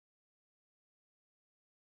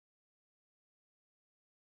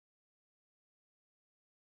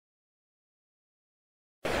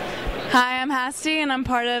Hi, I'm Hasti, and I'm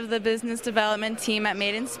part of the business development team at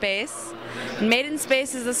Made in Space. Made in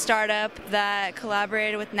Space is a startup that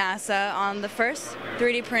collaborated with NASA on the first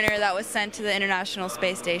 3D printer that was sent to the International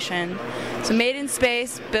Space Station. So Made in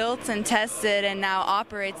Space built and tested and now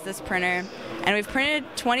operates this printer, and we've printed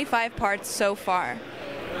 25 parts so far.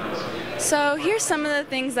 So here's some of the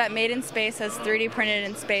things that Made in Space has 3D printed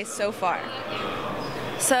in space so far.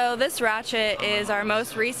 So this ratchet is our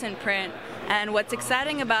most recent print, and what's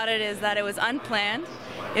exciting about it is that it was unplanned.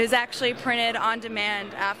 It was actually printed on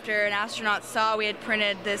demand after an astronaut saw we had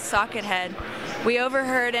printed this socket head. We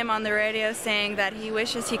overheard him on the radio saying that he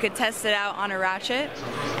wishes he could test it out on a ratchet,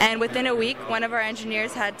 and within a week one of our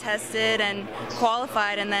engineers had tested and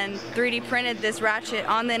qualified and then 3D printed this ratchet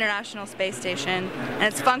on the International Space Station, and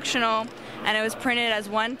it's functional, and it was printed as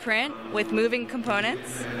one print with moving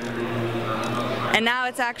components. And now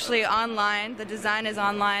it's actually online. The design is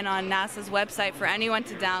online on NASA's website for anyone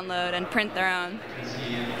to download and print their own.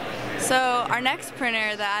 So our next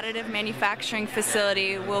printer, the additive manufacturing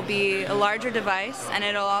facility, will be a larger device, and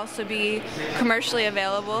it'll also be commercially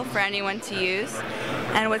available for anyone to use.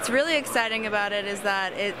 And what's really exciting about it is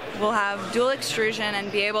that it will have dual extrusion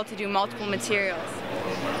and be able to do multiple materials.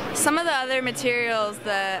 Some of the other materials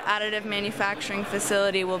the additive manufacturing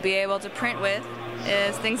facility will be able to print with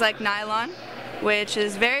is things like nylon, which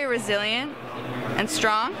is very resilient and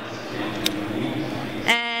strong,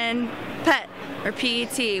 and PET, or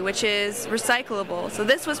PET, which is recyclable. So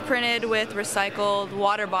this was printed with recycled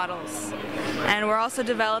water bottles. And we're also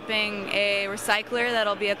developing a recycler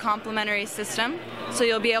that'll be a complementary system, so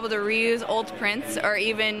you'll be able to reuse old prints or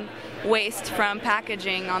even waste from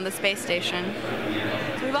packaging on the space station.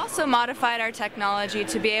 We've also modified our technology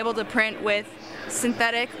to be able to print with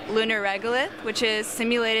synthetic lunar regolith, which is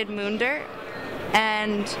simulated moon dirt.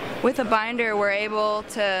 And with a binder, we're able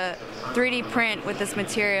to 3D print with this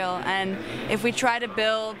material. And if we try to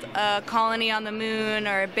build a colony on the moon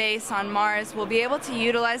or a base on Mars, we'll be able to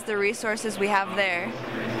utilize the resources we have there.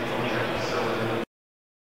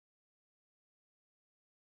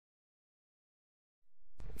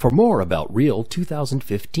 For more about REAL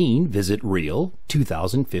 2015, visit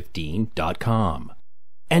REAL2015.com.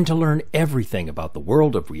 And to learn everything about the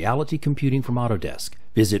world of reality computing from Autodesk,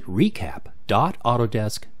 visit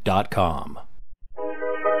recap.autodesk.com.